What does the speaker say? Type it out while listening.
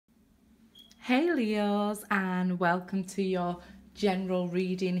Hey Leos, and welcome to your general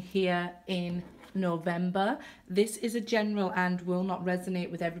reading here in November. This is a general and will not resonate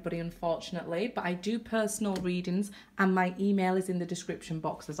with everybody, unfortunately, but I do personal readings and my email is in the description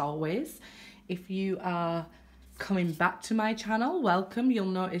box as always. If you are coming back to my channel, welcome. You'll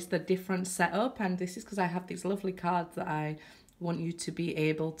notice the different setup, and this is because I have these lovely cards that I want you to be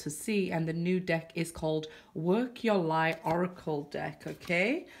able to see, and the new deck is called Work Your Light Oracle deck,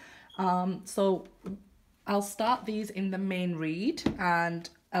 okay? So I'll start these in the main read, and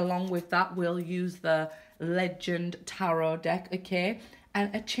along with that we'll use the Legend Tarot deck, okay?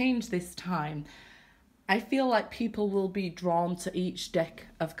 And a change this time. I feel like people will be drawn to each deck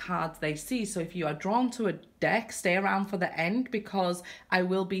of cards they see. So if you are drawn to a deck, stay around for the end, because I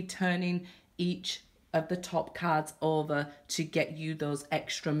will be turning each of the top cards over to get you those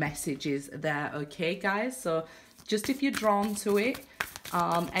extra messages there, okay guys? So just if you're drawn to it,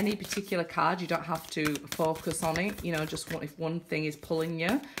 any particular card, you don't have to focus on it, you know, just if one thing is pulling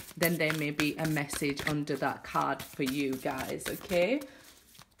you, then there may be a message under that card for you guys, okay?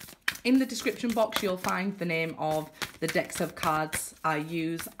 In the description box, you'll find the name of the decks of cards I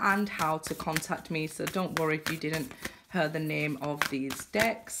use and how to contact me, so don't worry if you didn't hear the name of these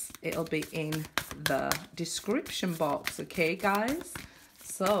decks, it'll be in the description box, okay guys?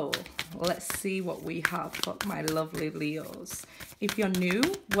 So let's see what we have for my lovely Leos. If you're new,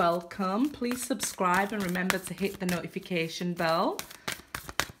 welcome. Please subscribe and remember to hit the notification bell.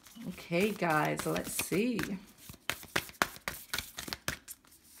 Okay guys, let's see.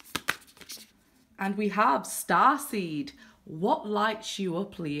 And we have Starseed. What lights you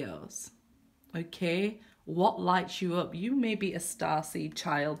up, Leos? Okay, what lights you up? You may be a Starseed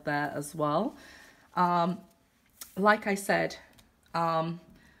child there as well. Like I said,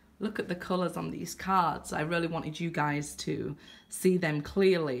 look at the colors on these cards. I really wanted you guys to see them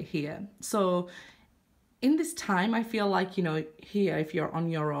clearly here. So in this time, I feel like, you know, here, if you're on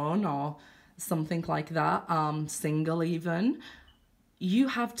your own or something like that, single even, you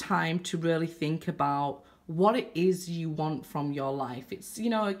have time to really think about what it is you want from your life. It's,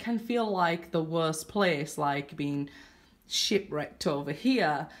 you know, it can feel like the worst place, like being shipwrecked over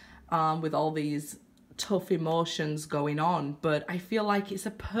here with all these tough emotions going on, but I feel like it's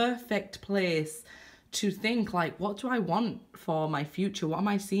a perfect place to think, like, what do I want for my future? What am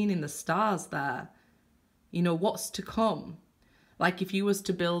I seeing in the stars there? You know, what's to come? Like, if you was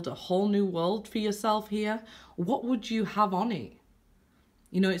to build a whole new world for yourself here, what would you have on it?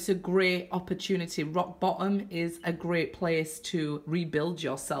 You know, it's a great opportunity. Rock bottom is a great place to rebuild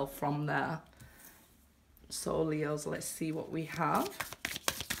yourself from there. So Leos, let's see what we have.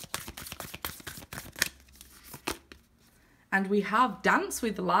 And we have Dance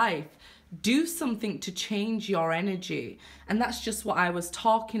with Life. Do something to change your energy. And that's just what I was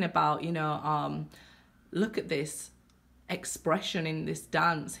talking about, you know. Look at this expression in this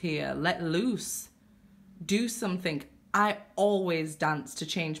dance here. Let loose. Do something. I always dance to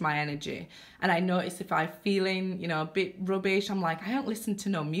change my energy. And I notice if I'm feeling, you know, a bit rubbish, I'm like, I haven't listened to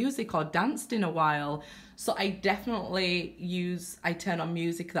no music or danced in a while. So I definitely I turn on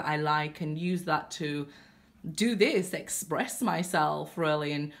music that I like and use that to do this, express myself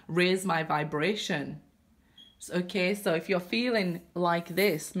really and raise my vibration. Okay, so if you're feeling like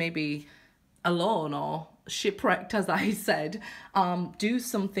this, maybe alone or shipwrecked, as I said, do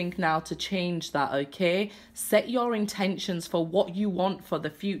something now to change that, okay? Set your intentions for what you want for the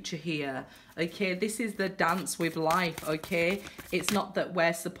future here, okay? This is the dance with life, okay? It's not that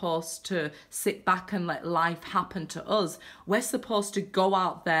we're supposed to sit back and let life happen to us. We're supposed to go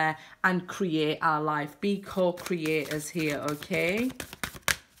out there and create our life, be co-creators here, okay?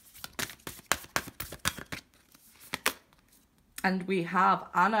 And we have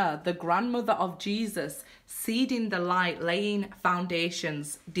Anna, the grandmother of Jesus, seeding the light, laying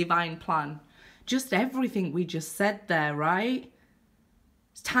foundations, divine plan. Just everything we just said there, right?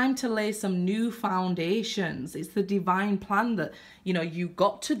 It's time to lay some new foundations. It's the divine plan that, you know, you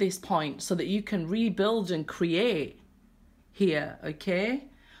got to this point so that you can rebuild and create here, okay?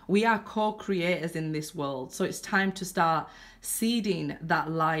 We are co-creators in this world, so it's time to start seeding that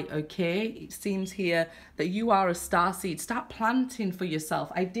light, okay? It seems here that you are a starseed. Start planting for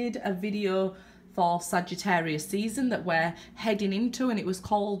yourself. I did a video for Sagittarius season that we're heading into, and it was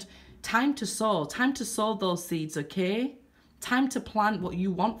called Time to Sow. Time to sow those seeds, okay? Time to plant what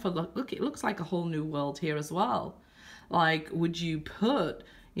you want for the... Look, it looks like a whole new world here as well. Like, would you put,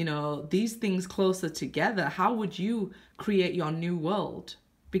 you know, these things closer together? How would you create your new world?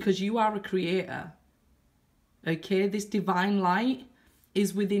 Because you are a creator, okay? This divine light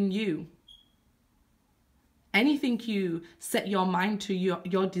is within you. Anything you set your mind to,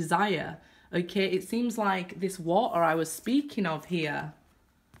 your desire, Okay, it seems like this water I was speaking of here,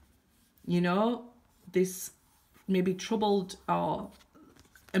 you know, this maybe troubled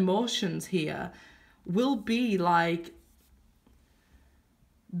emotions here will be like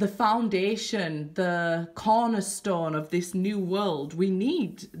the foundation, the cornerstone of this new world. We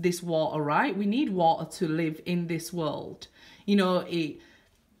need this water, right? We need water to live in this world. You know, it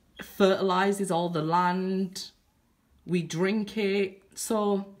fertilizes all the land. We drink it.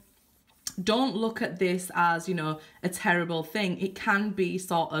 So don't look at this as, you know, a terrible thing. It can be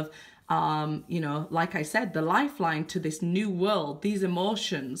sort of, you know, like I said, the lifeline to this new world. These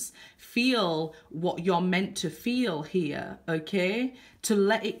emotions, feel what you're meant to feel here, okay? To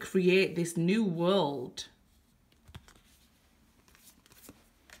let it create this new world.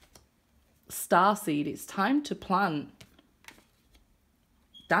 Starseed, it's time to plant.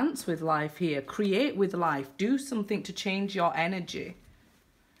 Dance with life here. Create with life. Do something to change your energy.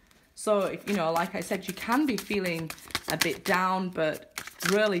 So, if, you know, like I said, you can be feeling a bit down, but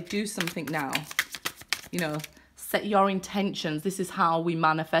really do something now. You know, set your intentions. This is how we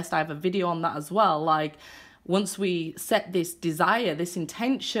manifest. I have a video on that as well. Like, once we set this desire, this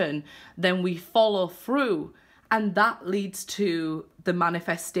intention, then we follow through. And that leads to the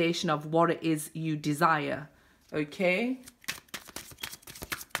manifestation of what it is you desire. Okay?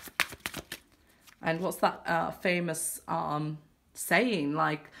 And what's that famous saying?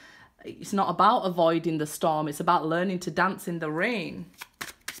 Like, it's not about avoiding the storm. It's about learning to dance in the rain.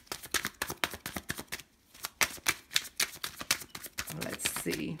 Let's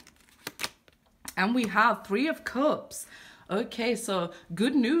see. And we have 3 of Cups. Okay, so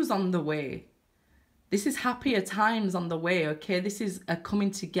good news on the way. This is happier times on the way, okay? This is a coming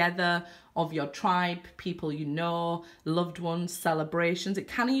together of your tribe, people you know, loved ones, celebrations. It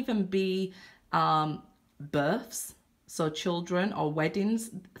can even be births, so children or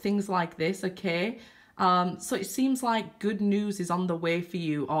weddings, things like this, okay? So it seems like good news is on the way for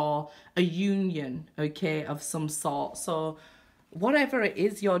you, or a union, okay, of some sort. So whatever it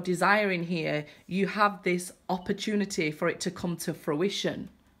is you're desiring here, you have this opportunity for it to come to fruition.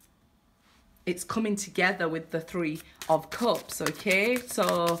 It's coming together with the 3 of Cups, okay?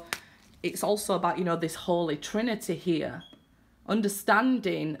 So it's also about, you know, this Holy Trinity here.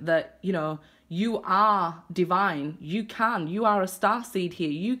 Understanding that, you know, you are divine. You are a starseed here.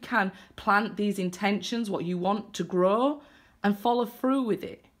 You can plant these intentions, what you want to grow, and follow through with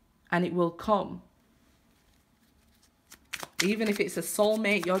it. And it will come. Even if it's a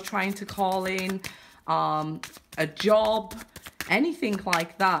soulmate you're trying to call in, a job, anything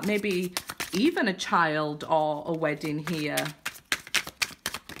like that. Maybe even a child or a wedding here.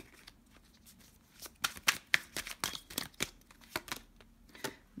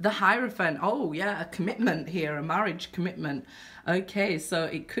 The Hierophant, oh yeah, a commitment here, a marriage commitment. Okay, so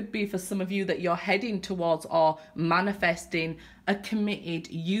it could be for some of you that you're heading towards or manifesting a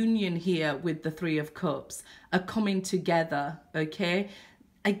committed union here with the 3 of Cups, a coming together, okay?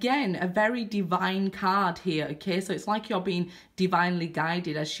 Again, a very divine card here, okay? So it's like you're being divinely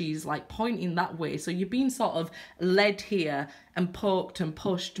guided as she's like pointing that way. So you're being sort of led here and poked and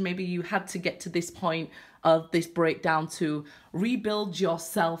pushed. Maybe you had to get to this point of this breakdown to rebuild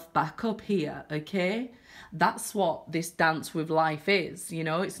yourself back up here, okay? That's what this dance with life is, you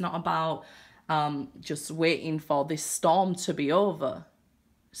know? It's not about just waiting for this storm to be over.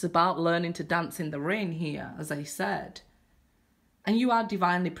 It's about learning to dance in the rain here, as I said. And you are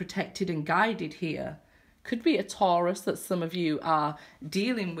divinely protected and guided here. Could be a Taurus that some of you are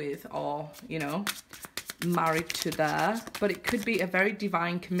dealing with, or, you know, married to there. But it could be a very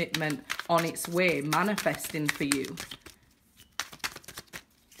divine commitment on its way, manifesting for you.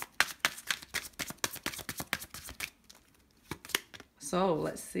 So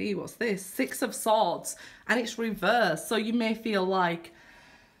let's see, what's this? 6 of Swords, and it's reversed. So you may feel like,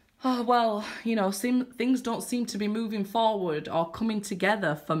 oh, well, you know, things don't seem to be moving forward or coming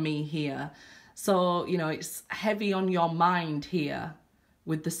together for me here. So, you know, it's heavy on your mind here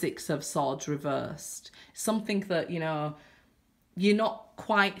with the 6 of Swords reversed. Something that, you know, you're not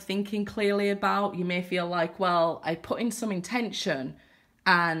quite thinking clearly about. You may feel like, well, I put in some intention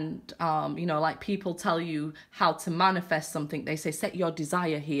and, you know, like people tell you how to manifest something. They say, set your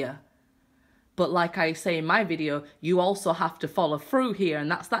desire here. But like I say in my video, you also have to follow through here. And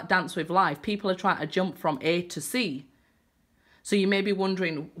that's that dance with life. People are trying to jump from A to C. So you may be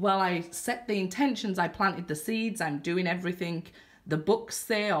wondering, well, I set the intentions, I planted the seeds, I'm doing everything the books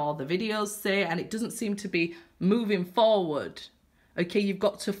say or the videos say, and it doesn't seem to be moving forward. Okay, you've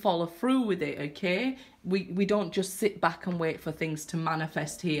got to follow through with it, okay? We don't just sit back and wait for things to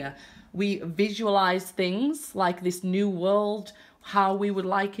manifest here. We visualize things like this new world. how we would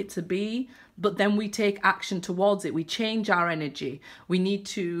like it to be, but then we take action towards it. We change our energy. We need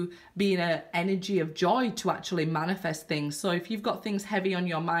to be in an energy of joy to actually manifest things. So if you've got things heavy on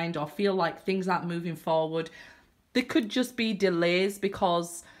your mind or feel like things aren't moving forward, there could just be delays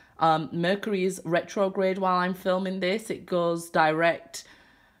because Mercury is retrograde while I'm filming this. It goes direct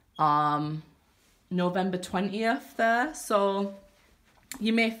November 20th there. So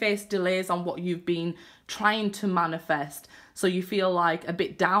you may face delays on what you've been trying to manifest. So you feel like a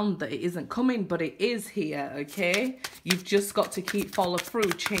bit down that it isn't coming, but it is here, okay? You've just got to keep follow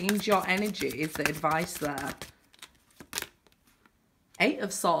through. Change your energy is the advice there. 8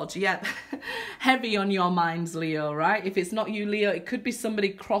 of Swords, yeah. Heavy on your minds, Leo, right? If it's not you, Leo, it could be somebody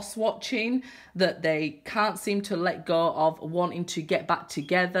cross-watching that they can't seem to let go of wanting to get back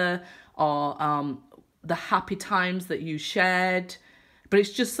together, or the happy times that you shared. But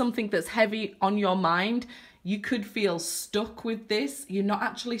it's just something that's heavy on your mind. You could feel stuck with this. You're not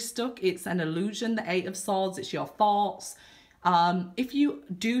actually stuck. It's an illusion, the 8 of Swords. It's your thoughts. If you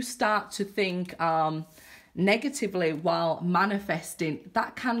do start to think negatively while manifesting,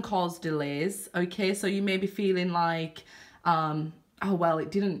 that can cause delays, okay? So you may be feeling like, oh, well,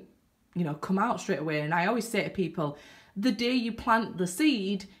 it didn't, you know, come out straight away. And I always say to people, the day you plant the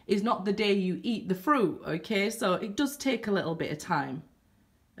seed is not the day you eat the fruit, okay? So it does take a little bit of time.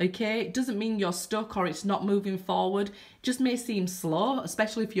 Okay, it doesn't mean you're stuck or it's not moving forward. It just may seem slow,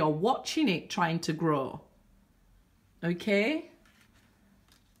 especially if you're watching it trying to grow. Okay?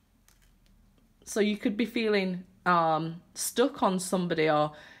 So you could be feeling stuck on somebody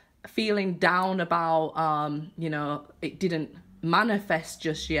or feeling down about, you know, it didn't manifest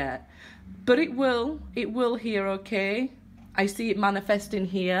just yet. But it will here, okay? I see it manifesting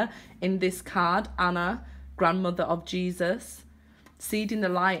here in this card, Anna, grandmother of Jesus. Seeding the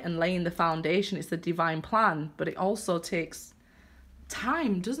light and laying the foundation, it's the divine plan, but it also takes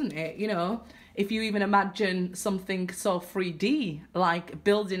time, doesn't it? You know, if you even imagine something so 3D, like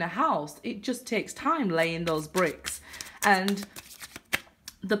building a house, it just takes time laying those bricks. And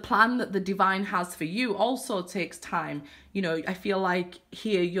the plan that the divine has for you also takes time. You know, I feel like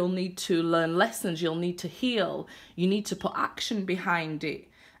here you'll need to learn lessons, you'll need to heal, you need to put action behind it.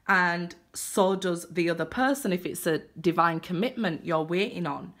 And so does the other person if it's a divine commitment you're waiting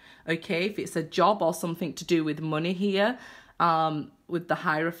on, okay? If it's a job or something to do with money here, with the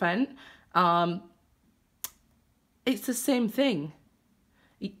Hierophant, it's the same thing.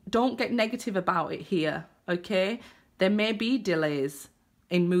 Don't get negative about it here, okay? There may be delays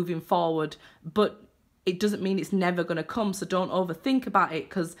in moving forward, but it doesn't mean it's never going to come. So don't overthink about it,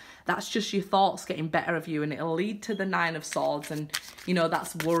 because that's just your thoughts getting better of you, and it'll lead to the 9 of Swords. And, you know,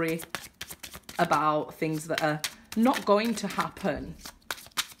 that's worry about things that are not going to happen.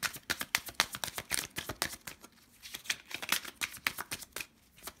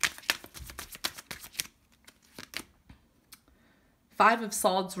 Five of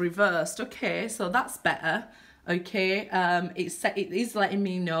Swords reversed. Okay, so that's better. Okay, it is letting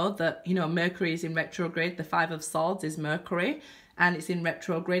me know that, you know, Mercury is in retrograde. The 5 of Swords is Mercury, and it's in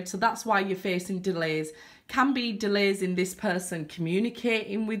retrograde. So that's why you're facing delays. Can be delays in this person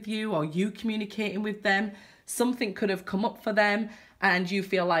communicating with you or you communicating with them. Something could have come up for them and you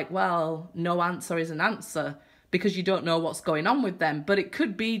feel like, well, no answer is an answer because you don't know what's going on with them. But it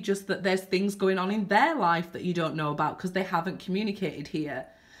could be just that there's things going on in their life that you don't know about because they haven't communicated here.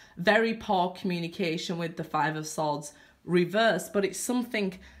 Very poor communication with the 5 of Swords reverse, but it's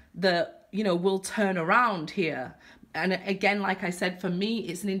something that, you know, will turn around here. And again, like I said, for me,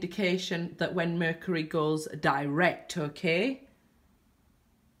 it's an indication that when Mercury goes direct, okay?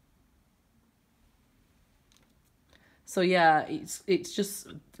 So yeah, it's just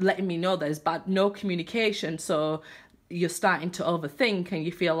letting me know there's no communication. So you're starting to overthink and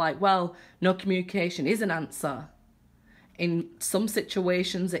you feel like, well, no communication is an answer. In some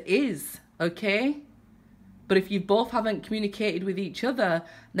situations it is, okay? But if you both haven't communicated with each other,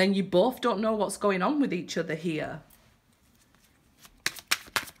 then you both don't know what's going on with each other here.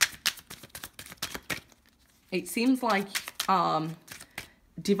 It seems like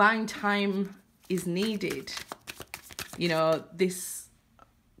divine time is needed. You know, this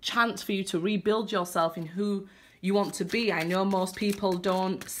chance for you to rebuild yourself in who you want to be. I know most people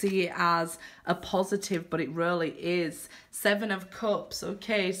don't see it as a positive, but it really is. 7 of Cups,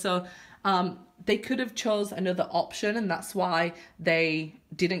 okay, so they could have chose another option and that's why they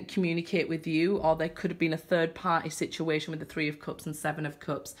didn't communicate with you, or there could have been a third party situation with the 3 of Cups and 7 of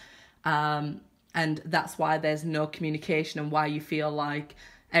Cups. And that's why there's no communication and why you feel like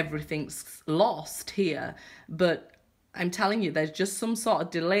everything's lost here. But I'm telling you, there's just some sort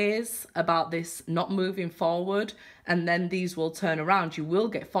of delays about this not moving forward, and then these will turn around. You will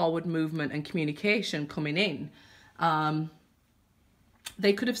get forward movement and communication coming in.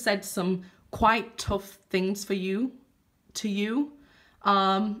 They could have said some quite tough things to you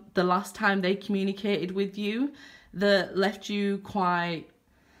the last time they communicated with you, that left you quite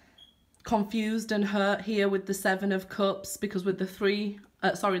confused and hurt here with the Seven of Cups, because with the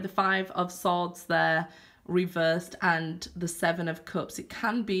the Five of Swords there reversed and the Seven of Cups, it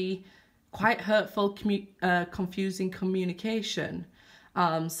can be quite hurtful, confusing communication.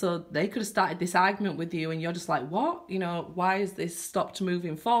 So they could have started this argument with you and you're just like, what? You know, why is this stopped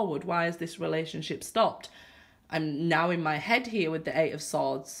moving forward? Why is this relationship stopped? I'm now in my head here with the Eight of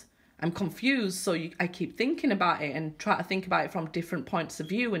Swords. I'm confused, so I keep thinking about it and try to think about it from different points of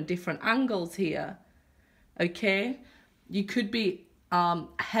view and different angles here. Okay? You could be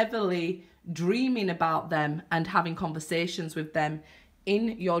heavily dreaming about them and having conversations with them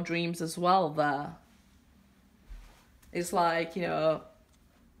in your dreams as well there. It's like, you know,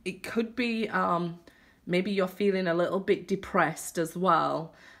 it could be maybe you're feeling a little bit depressed as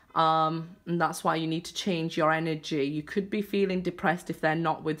well. And that's why you need to change your energy. You could be feeling depressed if they're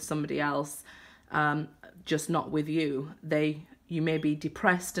not with somebody else, just not with you. You may be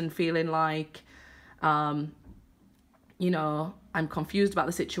depressed and feeling like, you know, I'm confused about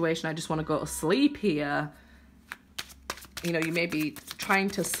the situation. I just want to go to sleep here. You know, you may be trying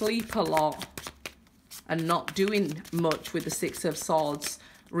to sleep a lot and not doing much with the Six of Swords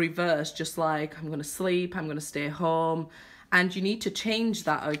reversed. Just like, I'm going to sleep, I'm going to stay home. And you need to change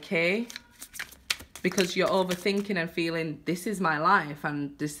that, okay? Because you're overthinking and feeling, this is my life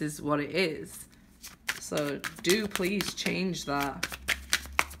and this is what it is. So do please change that.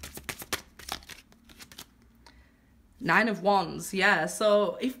 Nine of Wands, yeah.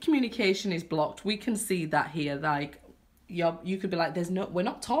 So if communication is blocked, we can see that here. Like, you could be like, we're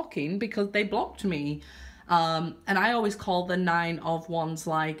not talking because they blocked me. And I always call the Nine of Wands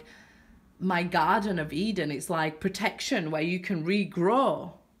like my Garden of Eden. It's like protection where you can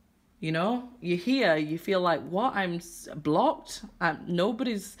regrow. You know, you're here, you feel like, what? I'm blocked.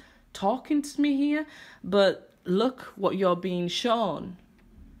 Nobody's talking to me here. But look what you're being shown.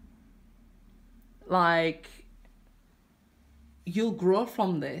 Like, you'll grow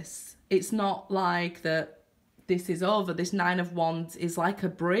from this. It's not like that this is over. This Nine of Wands is like a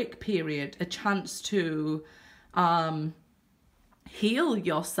break period, a chance to heal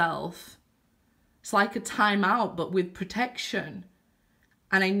yourself. It's like a time out, but with protection.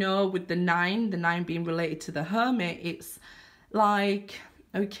 And I know with the nine being related to the Hermit, it's like,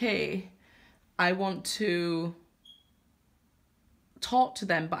 okay, I want to talk to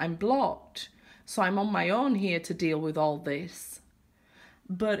them, but I'm blocked. So I'm on my own here to deal with all this.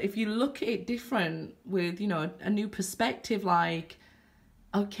 But if you look at it different with, you know, a new perspective, like,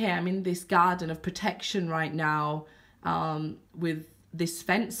 okay, I'm in this garden of protection right now, with this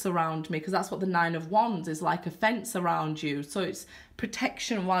fence around me, because that's what the Nine of Wands is, like a fence around you. So it's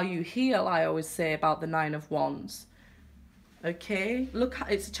protection while you heal, I always say about the Nine of Wands. Okay, look,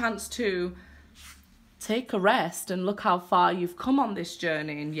 it's a chance to take a rest and look how far you've come on this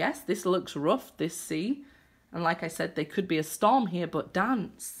journey. And yes, this looks rough, this sea. And like I said, there could be a storm here, but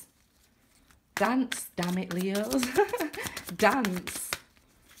dance. Dance, damn it, Leos. Dance.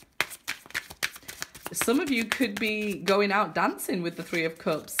 Some of you could be going out dancing with the Three of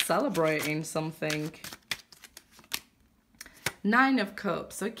Cups, celebrating something. Nine of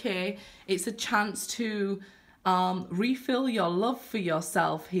Cups, okay. It's a chance to refill your love for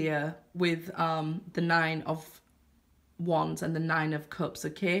yourself here with the Nine of Wands and the Nine of Cups,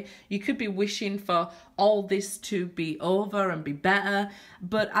 okay? You could be wishing for all this to be over and be better.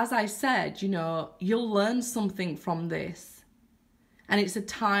 But as I said, you know, you'll learn something from this. And it's a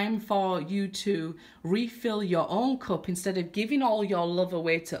time for you to refill your own cup. Instead of giving all your love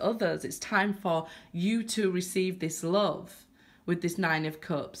away to others, it's time for you to receive this love with this Nine of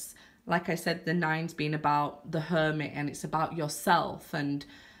Cups. Like I said, the nine's been about the Hermit, and it's about yourself and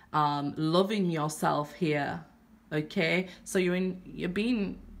loving yourself here, okay? So you're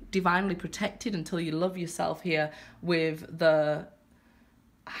being divinely protected until you love yourself here with the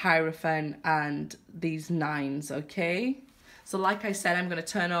Hierophant and these nines, okay? So like I said, I'm going to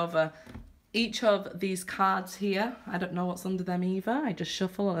turn over each of these cards here. I don't know what's under them either. I just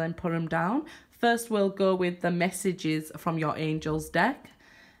shuffle and then put them down. First, we'll go with the messages from your angels deck.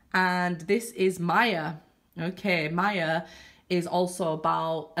 And this is Maya. Okay, Maya is also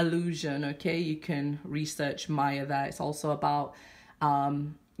about illusion, okay? You can research Maya there. It's also about,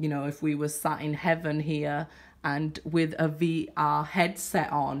 you know, if we were sat in heaven here and with a VR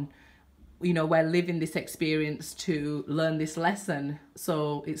headset on, you know, we're living this experience to learn this lesson.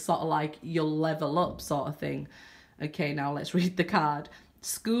 So it's sort of like you'll level up sort of thing. Okay, now let's read the card.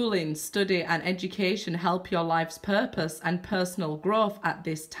 Schooling, study and education help your life's purpose and personal growth at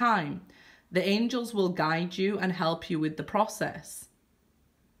this time. The angels will guide you and help you with the process.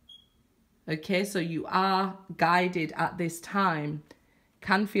 Okay, so you are guided at this time.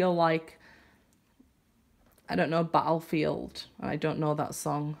 Can feel like, I don't know, battlefield. I don't know that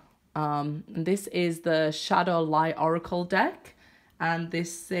song. This is the Shadow Light Oracle deck. And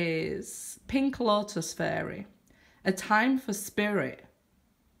this is Pink Lotus Fairy. A time for spirit.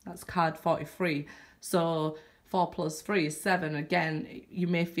 That's card 43. So 4 plus 3 is 7. Again, you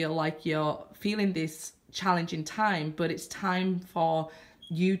may feel like you're feeling this challenging time, but it's time for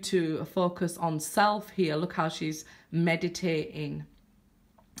you to focus on self here. Look how she's meditating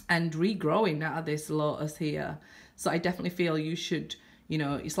and regrowing out of this lotus here. So I definitely feel you should, you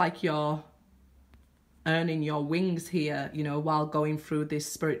know, it's like you're earning your wings here, you know, while going through this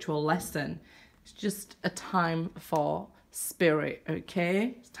spiritual lesson. It's just a time for spirit,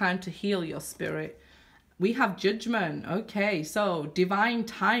 okay? It's time to heal your spirit. We have judgment. Okay, so divine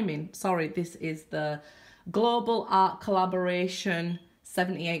timing. Sorry, this is the Global Art Collaboration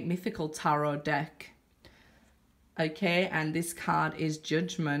 78 Mythical Tarot deck. Okay, and this card is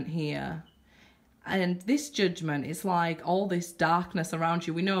judgment here. And this judgment is like all this darkness around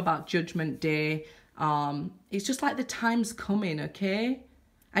you. We know about Judgment Day. It's just like the time's coming, okay?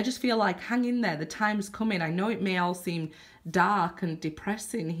 I just feel like hang in there, the time's coming. I know it may all seem dark and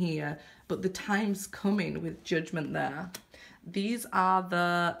depressing here, but the time's coming with judgment there. These are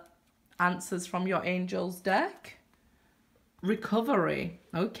the answers from your angels deck. Recovery.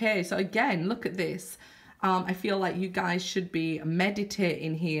 Okay, so again, look at this. I feel like you guys should be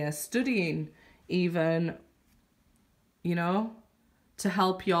meditating here, studying even, you know, to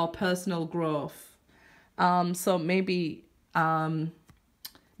help your personal growth. So maybe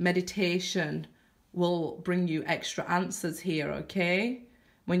meditation will bring you extra answers here, okay?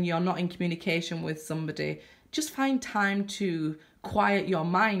 When you're not in communication with somebody, just find time to quiet your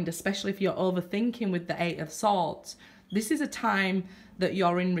mind, especially if you're overthinking with the 8 of Swords. This is a time that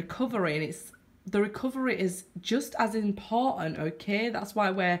you're in recovery, and the recovery is just as important, okay? That's why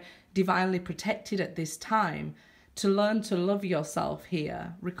we're divinely protected at this time, to learn to love yourself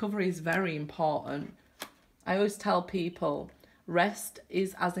here. Recovery is very important. I always tell people, rest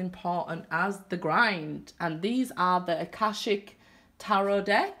is as important as the grind. And these are the Akashic Tarot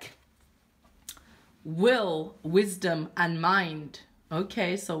deck. Will, wisdom, and mind.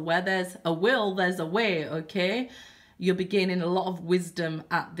 Okay, so where there's a will, there's a way, okay? You're beginning a lot of wisdom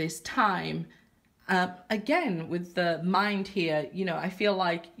at this time. Again, with the mind here, you know, I feel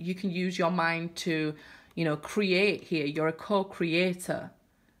like you can use your mind to, you know, create here. You're a co-creator.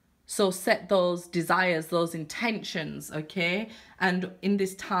 So set those desires, those intentions, okay? And in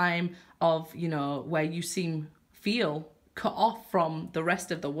this time of, you know, where you feel cut off from the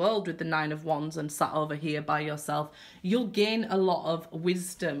rest of the world with the 9 of Wands and sat over here by yourself, you'll gain a lot of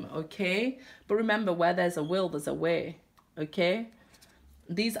wisdom, okay? But remember, where there's a will, there's a way, okay?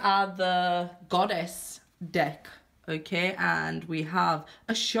 These are the Goddess deck, okay? And we have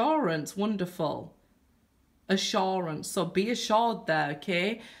assurance, wonderful. Assurance, so be assured there,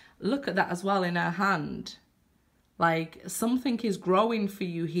 okay? Look at that as well in her hand. Like something is growing for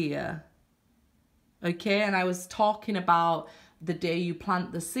you here. Okay, and I was talking about the day you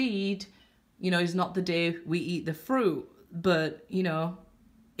plant the seed, you know, is not the day we eat the fruit, but, you know,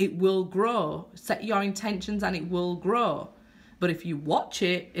 it will grow. Set your intentions and it will grow. But if you watch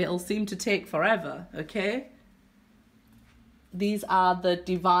it, it'll seem to take forever, okay? These are the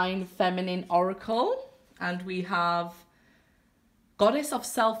Divine Feminine Oracle, and we have Goddess of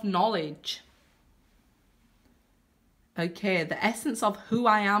Self-Knowledge. Okay, the essence of who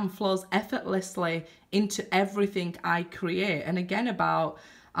I am flows effortlessly into everything I create. And again, about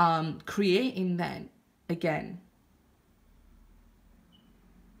creating then, again.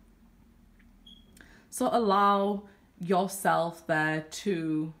 So allow yourself there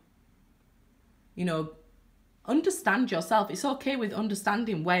to, you know, understand yourself. It's okay with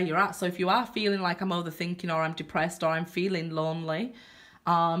understanding where you're at. So if you are feeling like I'm overthinking or I'm depressed or I'm feeling lonely,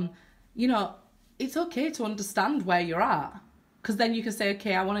 you know, it's okay to understand where you're at. Because then you can say,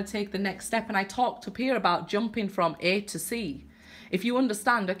 okay, I want to take the next step. And I talked up here about jumping from A to C. If you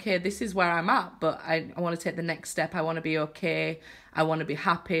understand, okay, this is where I'm at, but I want to take the next step. I want to be okay. I want to be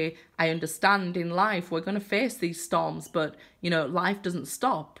happy. I understand in life we're going to face these storms, but, you know, life doesn't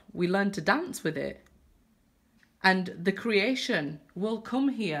stop. We learn to dance with it. And the creation will come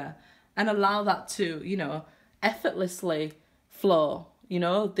here and allow that to, you know, effortlessly flow. you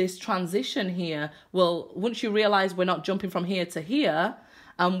know, this transition here. Well, once you realize we're not jumping from here to here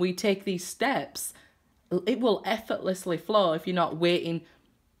and we take these steps, it will effortlessly flow if you're not waiting.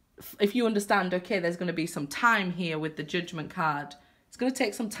 If you understand, okay, there's going to be some time here with the Judgment card. It's going to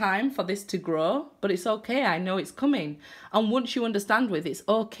take some time for this to grow, but it's okay. I know it's coming. And once you understand with it's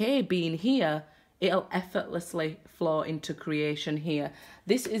okay being here, it'll effortlessly flow into creation here.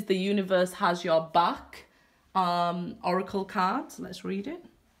 This is the universe has your back oracle cards. Let's read it.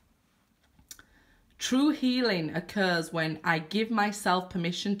 True healing occurs when I give myself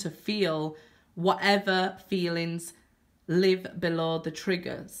permission to feel whatever feelings live below the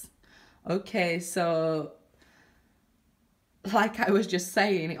triggers. Okay, so like I was just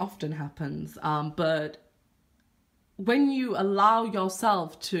saying, it often happens, but when you allow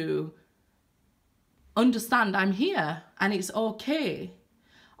yourself to understand I'm here and it's okay,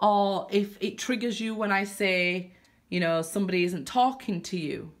 or if it triggers you when I say, you know, somebody isn't talking to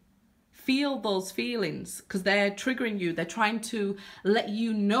you, feel those feelings because they're triggering you. They're trying to let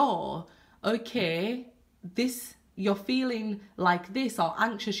you know, okay, this, you're feeling like this or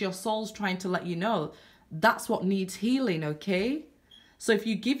anxious, your soul's trying to let you know that's what needs healing, okay? So if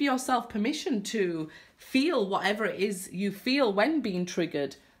you give yourself permission to feel whatever it is you feel when being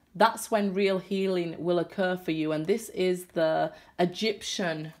triggered, that's when real healing will occur for you. And this is the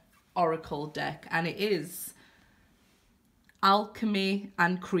Egyptian oracle deck, and it is alchemy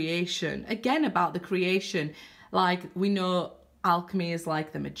and creation. Again, about the creation, like we know alchemy is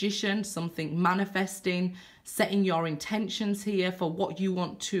like the magician, something manifesting, setting your intentions here for what you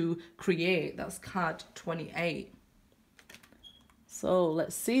want to create. That's card 28. So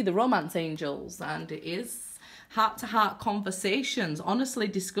let's see the romance angels, and it is heart-to-heart conversations. Honestly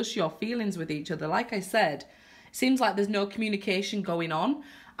discuss your feelings with each other. Like I said, it seems like there's no communication going on,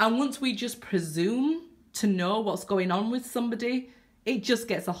 and once we just presume to know what's going on with somebody, it just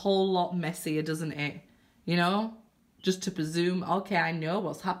gets a whole lot messier, doesn't it? You know, just to presume, okay, I know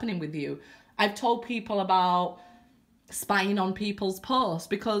what's happening with you. I've told people about spying on people's posts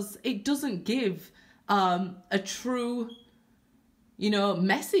because it doesn't give a true, you know,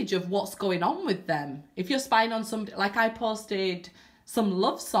 message of what's going on with them. If you're spying on somebody, like I posted some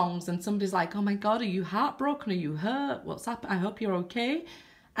love songs and somebody's like, oh my God, are you heartbroken? Are you hurt? What's happened? I hope you're okay.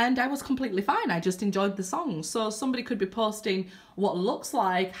 And I was completely fine. I just enjoyed the songs. So somebody could be posting what looks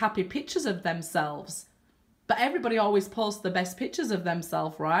like happy pictures of themselves, but everybody always posts the best pictures of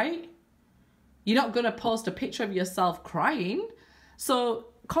themselves, right? You're not going to post a picture of yourself crying. So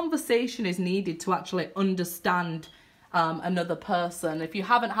conversation is needed to actually understand another person. If you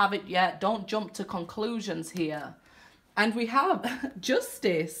haven't have it yet, don't jump to conclusions here. And we have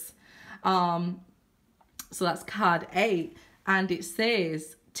justice. So that's card 8. And it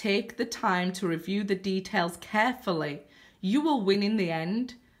says, take the time to review the details carefully. You will win in the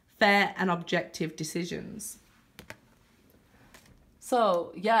end. Fair and objective decisions.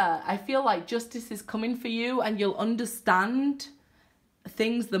 So yeah, I feel like justice is coming for you, and you'll understand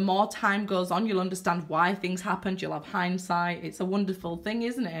things the more time goes on. You'll understand why things happened. You'll have hindsight. It's a wonderful thing,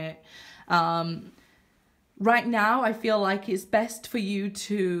 isn't it? Right now, I feel like it's best for you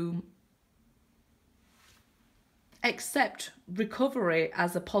to accept recovery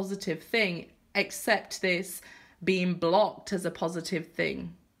as a positive thing. Accept this being blocked as a positive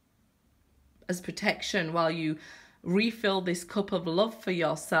thing, as protection while you refill this cup of love for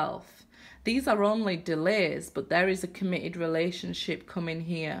yourself. These are only delays, but there is a committed relationship coming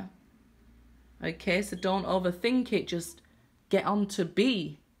here. Okay, so don't overthink it. Just get on to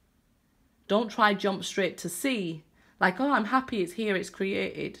B. Don't try jump straight to C. Like, oh, I'm happy it's here, it's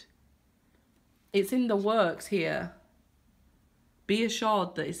created. It's in the works here. Be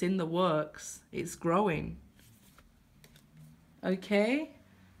assured that it's in the works. It's growing. Okay?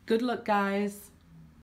 Good luck, guys.